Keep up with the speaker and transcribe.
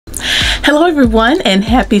Hello everyone, and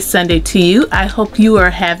happy Sunday to you. I hope you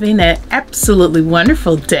are having an absolutely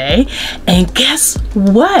wonderful day. And guess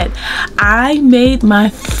what? I made my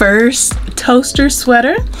first toaster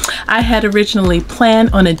sweater. I had originally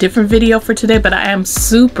planned on a different video for today, but I am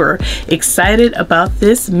super excited about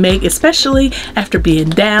this make, especially after being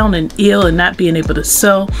down and ill and not being able to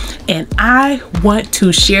sew. And I want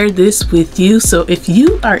to share this with you. So if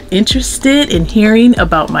you are interested in hearing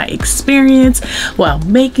about my experience while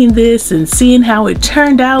making this and seeing how it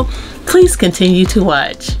turned out, please continue to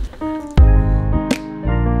watch.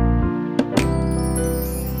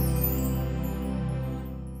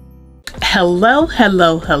 Hello,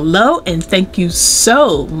 and thank you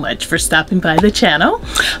so much for stopping by the channel.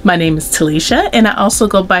 My name is Talisha, and I also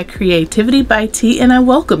go by CreativiTeeByT, and I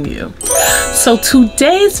welcome you. So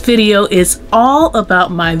today's video is all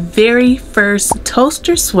about my very first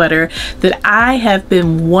toaster sweater that I have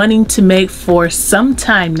been wanting to make for some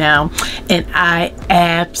time now, and I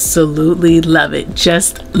absolutely love it.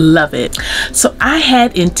 Just love it. So I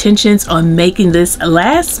had intentions on making this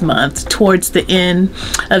last month towards the end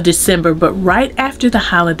of December, but right after the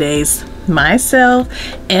holidays, myself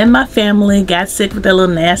and my family got sick with that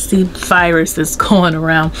little nasty virus that's going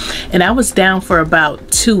around, and I was down for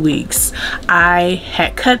about 2 weeks. I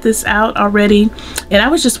had cut this out already, and I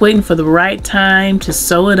was just waiting for the right time to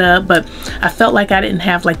sew it up, but I felt like I didn't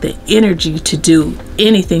have like the energy to do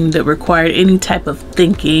anything that required any type of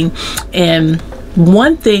thinking. And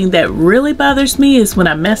one thing that really bothers me is when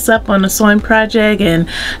I mess up on a sewing project and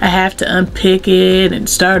I have to unpick it and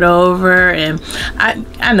start over. And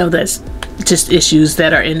I know that's just issues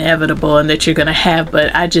that are inevitable and that you're gonna have,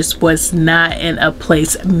 but I just was not in a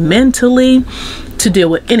place mentally to deal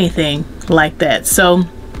with anything like that. So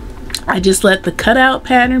I just let the cutout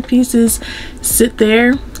pattern pieces sit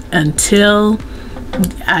there until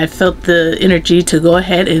I felt the energy to go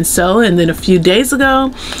ahead and sew. And then a few days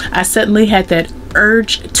ago, I suddenly had that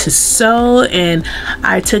urge to sew, and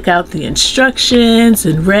I took out the instructions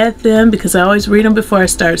and read them because I always read them before I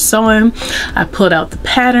start sewing. I pulled out the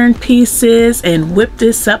pattern pieces and whipped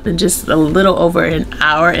this up in just a little over an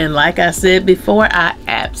hour, and like I said before, I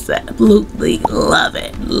absolutely love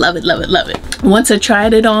it. Love it, love it, love it. Once I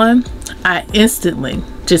tried it on, I instantly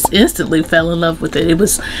fell in love with it. It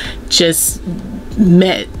was just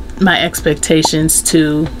met my expectations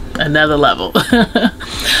to another level.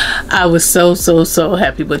 I was so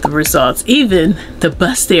happy with the results. Even the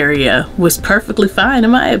bust area was perfectly fine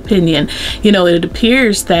in my opinion. You know, it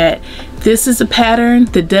appears that this is a pattern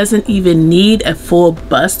that doesn't even need a full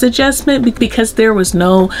bust adjustment because there was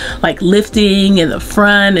no like lifting in the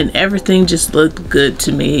front, and everything just looked good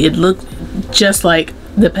to me. It looked just like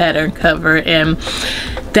the pattern cover, and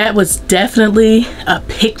that was definitely a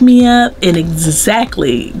pick-me-up and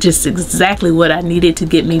exactly what I needed to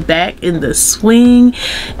get me back in the swing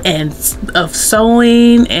and of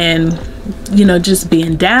sewing, and you know, just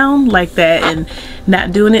being down like that and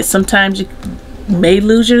not doing it. Sometimes you may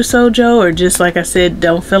lose your sojo, or just like I said,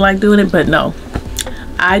 don't feel like doing it. But no,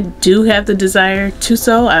 I do have the desire to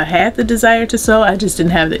sew. I had the desire to sew. I just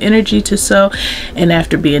didn't have the energy to sew. And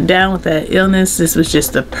after being down with that illness, this was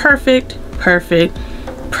just the perfect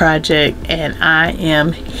project, and I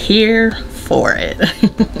am here for it.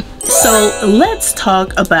 So let's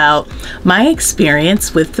talk about my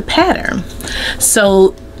experience with the pattern.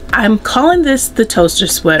 So I'm calling this the toaster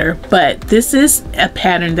sweater, but this is a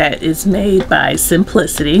pattern that is made by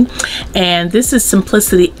Simplicity, and this is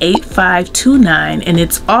Simplicity 8529, and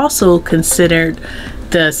it's also considered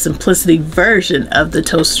the Simplicity version of the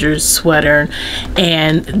toaster sweater.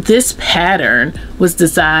 And this pattern was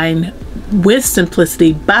designed with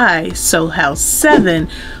Simplicity by Sew House 7,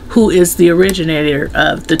 who is the originator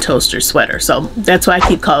of the toaster sweater. So that's why I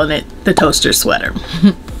keep calling it the toaster sweater.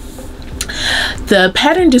 The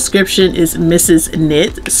pattern description is Mrs.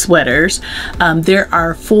 Knit Sweaters. There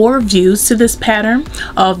are 4 views to this pattern.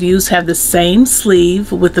 All views have the same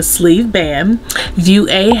sleeve with a sleeve band. View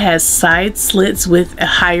A has side slits with a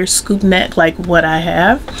higher scoop neck like what I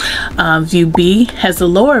have. View B has a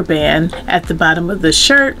lower band at the bottom of the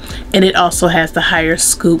shirt, and it also has the higher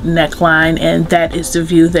scoop neckline, and that is the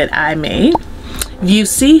view that I made. View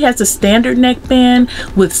C has a standard neckband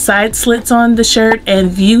with side slits on the shirt,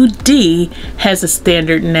 and View D has a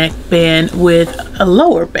standard neckband with a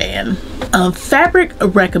lower band. Fabric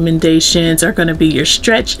recommendations are going to be your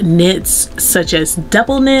stretch knits such as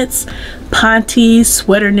double knits, ponte,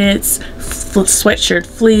 sweater knits, sweatshirt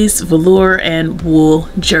fleece, velour, and wool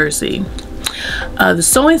jersey. The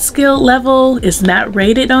sewing skill level is not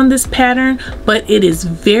rated on this pattern, but it is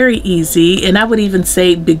very easy, and I would even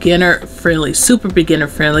say beginner friendly, super beginner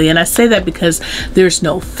friendly. And I say that because there's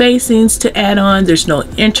no facings to add on, there's no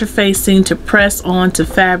interfacing to press onto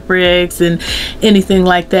fabrics and anything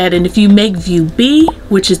like that. And if you make view B,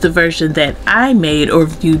 which is the version that I made, or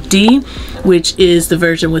view D, which is the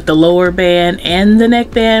version with the lower band and the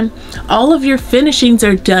neckband, all of your finishings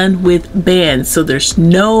are done with bands, so there's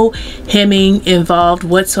no hemming involved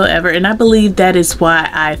whatsoever. And I believe that is why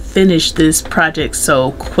I finished this project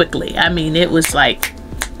so quickly. I mean, it was like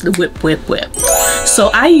the whip, whip, whip. So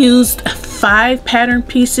I used 5 pattern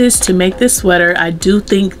pieces to make this sweater. I do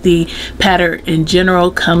think the pattern in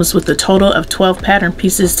general comes with a total of 12 pattern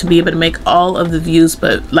pieces to be able to make all of the views,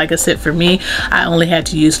 but like I said, for me, I only had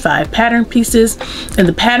to use 5 pattern pieces. And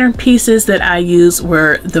the pattern pieces that I used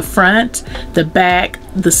were the front, the back,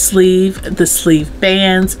 the sleeve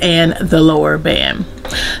bands, and the lower band.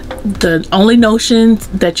 The only notion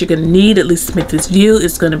that you're going to need, at least to make this view,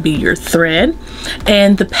 is going to be your thread.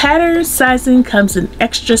 And the pattern sizing comes in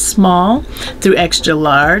extra small through extra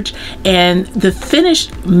large, and the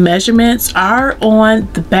finished measurements are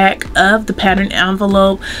on the back of the pattern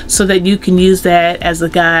envelope, so that you can use that as a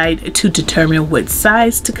guide to determine what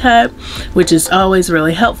size to cut, which is always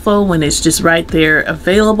really helpful when it's just right there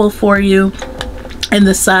available for you. And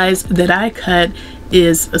the size that I cut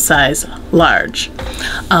is a size large.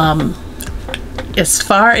 As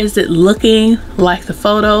far as it looking like the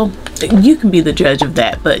photo, you can be the judge of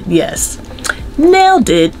that, but yes, nailed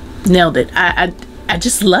it. I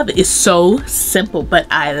just love it. It's so simple, but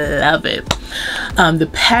I love it. The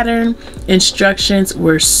pattern instructions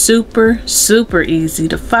were super easy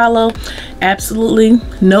to follow. Absolutely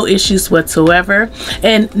no issues whatsoever.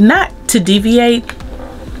 And not to deviate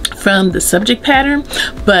from the subject pattern,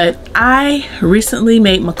 but I recently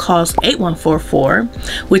made McCall's 8144,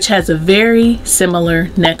 which has a very similar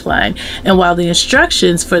neckline. And while the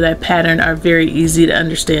instructions for that pattern are very easy to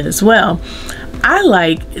understand as well, I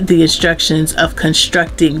like the instructions of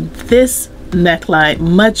constructing this neckline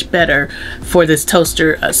much better for this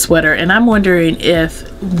toaster sweater. And I'm wondering if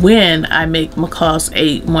when I make McCall's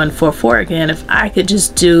 8144 again, if I could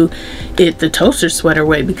just do it the toaster sweater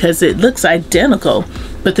way, because it looks identical,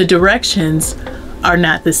 but the directions are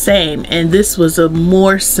not the same. And this was a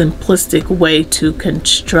more simplistic way to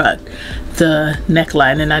construct the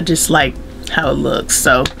neckline, and I just like how it looks.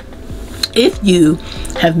 So if you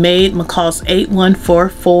have made McCall's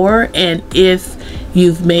 8144, and if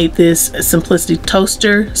you've made this simplicity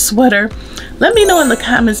toaster sweater, let me know in the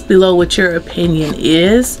comments below what your opinion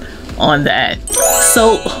is on that.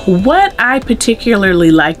 So what I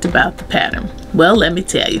particularly liked about the pattern, well, let me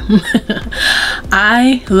tell you.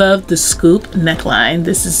 I love the scoop neckline.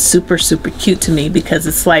 This is super cute to me, because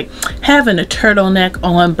it's like having a turtleneck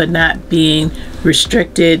on but not being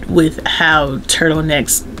restricted with how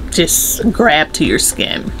turtlenecks just grab to your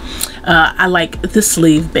skin. I like the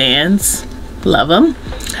sleeve bands. Love them.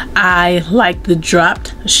 I like the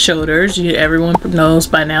dropped shoulders. Everyone knows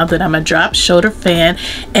by now that I'm a drop shoulder fan,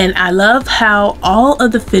 and I love how all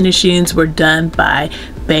of the finishings were done by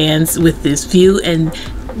bands with this view, and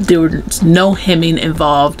there was no hemming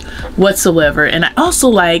involved whatsoever. And I also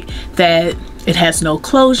like that it has no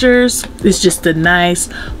closures. It's just a nice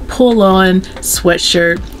pull-on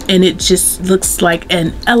sweatshirt, and it just looks like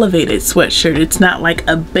an elevated sweatshirt. It's not like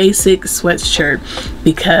a basic sweatshirt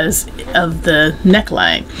because of the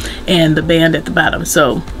neckline and the band at the bottom.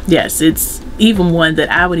 So yes, it's even one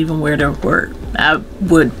that I would even wear to work. I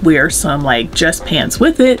would wear some like dress pants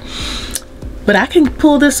with it, but I can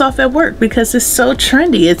pull this off at work because it's so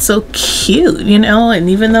trendy. It's so cute, you know, and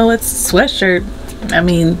even though it's a sweatshirt, I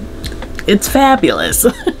mean, it's fabulous.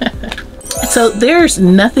 So there's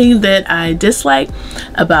nothing that I dislike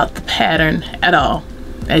about the pattern at all.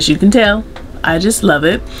 As you can tell, I just love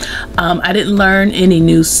it. I didn't learn any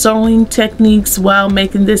new sewing techniques while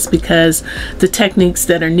making this, because the techniques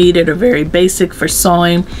that are needed are very basic for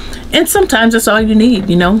sewing, and sometimes that's all you need,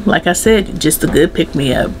 you know, like I said, just a good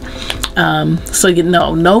pick-me-up. So you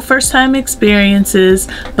know, no first-time experiences,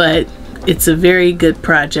 but it's a very good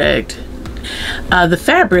project. The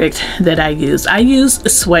fabric that I use a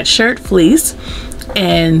sweatshirt fleece,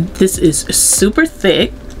 and this is super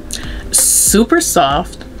thick, super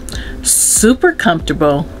soft, super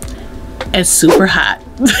comfortable, and super hot.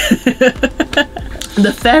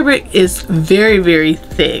 The fabric is very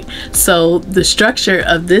thick, so the structure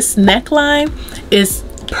of this neckline is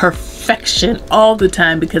perfection all the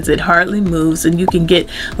time, because it hardly moves, and you can get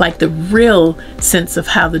like the real sense of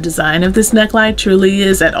how the design of this neckline truly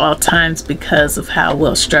is at all times because of how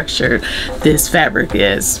well structured this fabric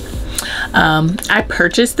is. I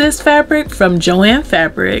purchased this fabric from Joann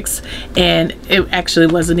Fabrics, and it actually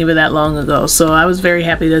wasn't even that long ago, so I was very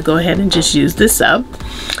happy to go ahead and just use this up.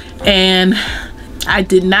 And I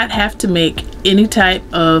did not have to make any type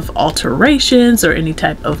of alterations or any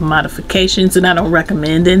type of modifications, and I don't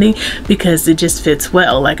recommend any because it just fits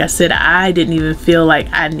well. Like I said, I didn't even feel like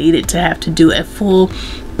I needed to have to do a full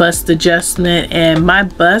bust adjustment, and my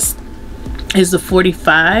bust is a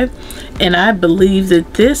 45, and I believe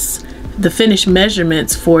that the finished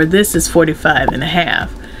measurements for this is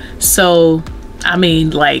 45.5. So I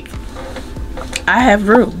mean, like, I have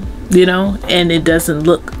room, you know, and it doesn't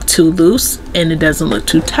look too loose and it doesn't look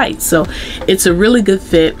too tight. So it's a really good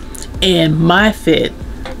fit, and my fit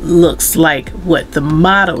looks like what the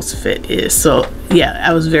model's fit is. So yeah,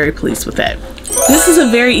 I was very pleased with that. This is a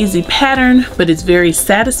very easy pattern, but it's very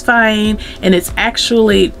satisfying, and it's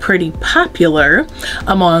actually pretty popular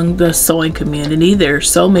among the sewing community. There are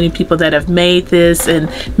so many people that have made this and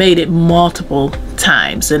made it multiple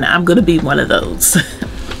times, and I'm gonna be one of those.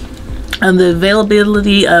 And the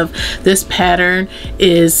availability of this pattern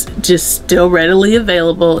is just still readily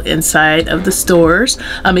available inside of the stores.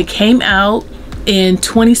 It came out in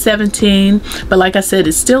 2017, but like I said,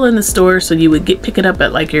 it's still in the store, so you would pick it up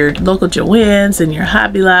at like your local Joann's and your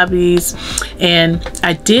Hobby Lobbies. And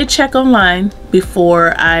I did check online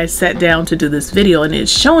before I sat down to do this video, and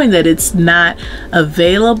it's showing that it's not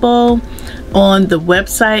available on the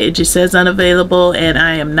website. It just says unavailable, and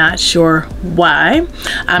I am not sure why.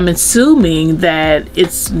 I'm assuming that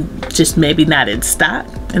it's just maybe not in stock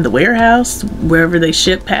in the warehouse, wherever they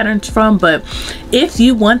ship patterns from. But if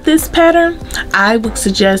you want this pattern, I would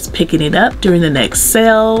suggest picking it up during the next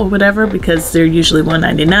sale or whatever, because they're usually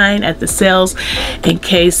 $1.99 at the sales, in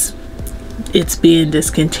case it's being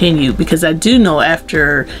discontinued, because I do know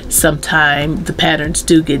after some time the patterns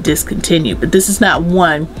do get discontinued. But this is not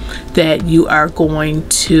one that you are going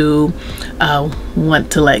to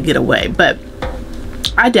want to let get away, but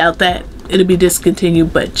I doubt that it'll be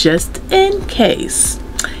discontinued, but just in case,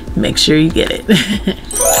 make sure you get it.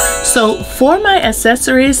 So for my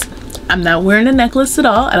accessories, I'm not wearing a necklace at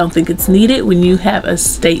all. I don't think it's needed. When you have a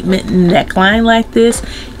statement neckline like this,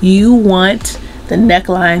 you want the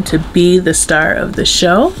neckline to be the star of the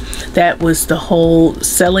show. That was the whole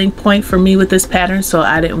selling point for me with this pattern, so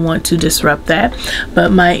I didn't want to disrupt that.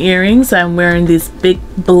 But my earrings, I'm wearing these big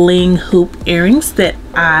bling hoop earrings that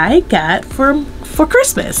I got for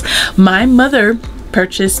Christmas. My mother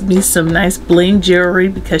purchased me some nice bling jewelry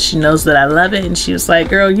because she knows that I love it, and she was like,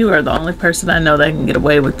 girl, you are the only person I know that can get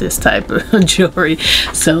away with this type of jewelry.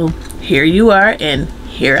 So here you are, and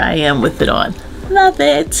here I am with it on. Love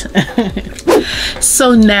it.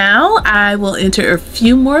 So now I will enter a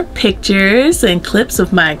few more pictures and clips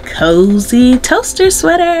of my cozy toaster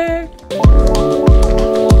sweater.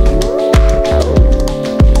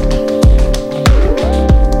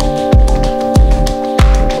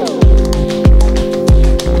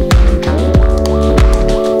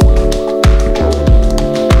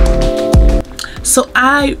 So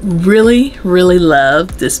I really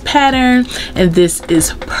love this pattern, and this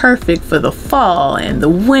is perfect for the fall and the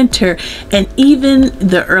winter and even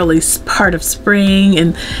the early part of spring.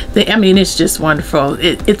 And I mean, it's just wonderful.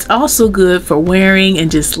 It's also good for wearing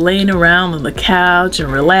and just laying around on the couch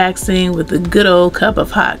and relaxing with a good old cup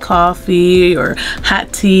of hot coffee or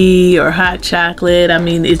hot tea or hot chocolate. I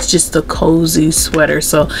mean, it's just a cozy sweater.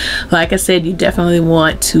 So like I said, you definitely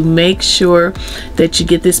want to make sure that you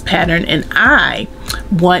get this pattern, and I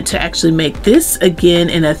want to actually make this again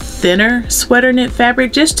in a thinner sweater knit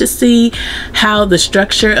fabric, just to see how the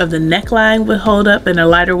structure of the neckline would hold up in a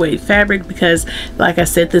lighter weight fabric, because like I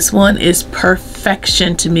said, this one is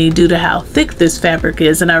perfection to me due to how thick this fabric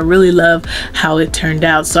is, and I really love how it turned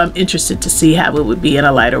out. So I'm interested to see how it would be in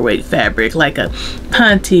a lighter weight fabric like a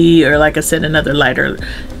ponte, or like I said, another lighter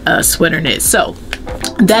sweater knit. So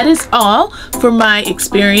that is all for my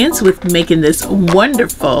experience with making this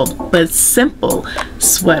wonderful but simple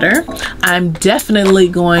sweater. I'm definitely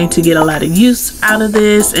going to get a lot of use out of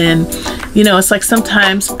this, and you know, it's like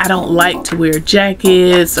sometimes I don't like to wear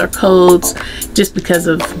jackets or coats just because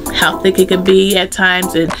of how thick it can be at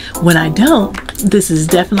times, and when I don't, this is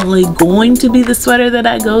definitely going to be the sweater that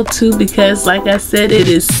I go to, because like I said, it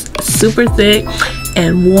is super thick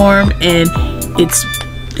and warm, and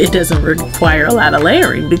it doesn't require a lot of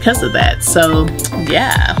layering because of that. So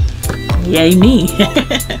yeah, yay me.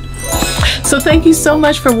 So thank you so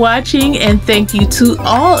much for watching, and thank you to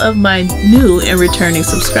all of my new and returning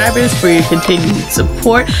subscribers for your continued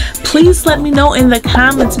support. Please let me know in the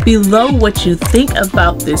comments below what you think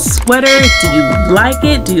about this sweater. Do you like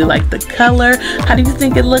it? Do you like the color? How do you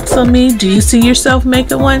think it looks on me? Do you see yourself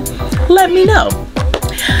making one? Let me know.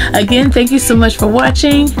 Again, thank you so much for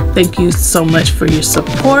watching. Thank you so much for your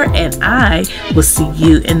support, and I will see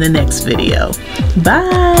you in the next video.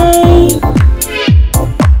 Bye.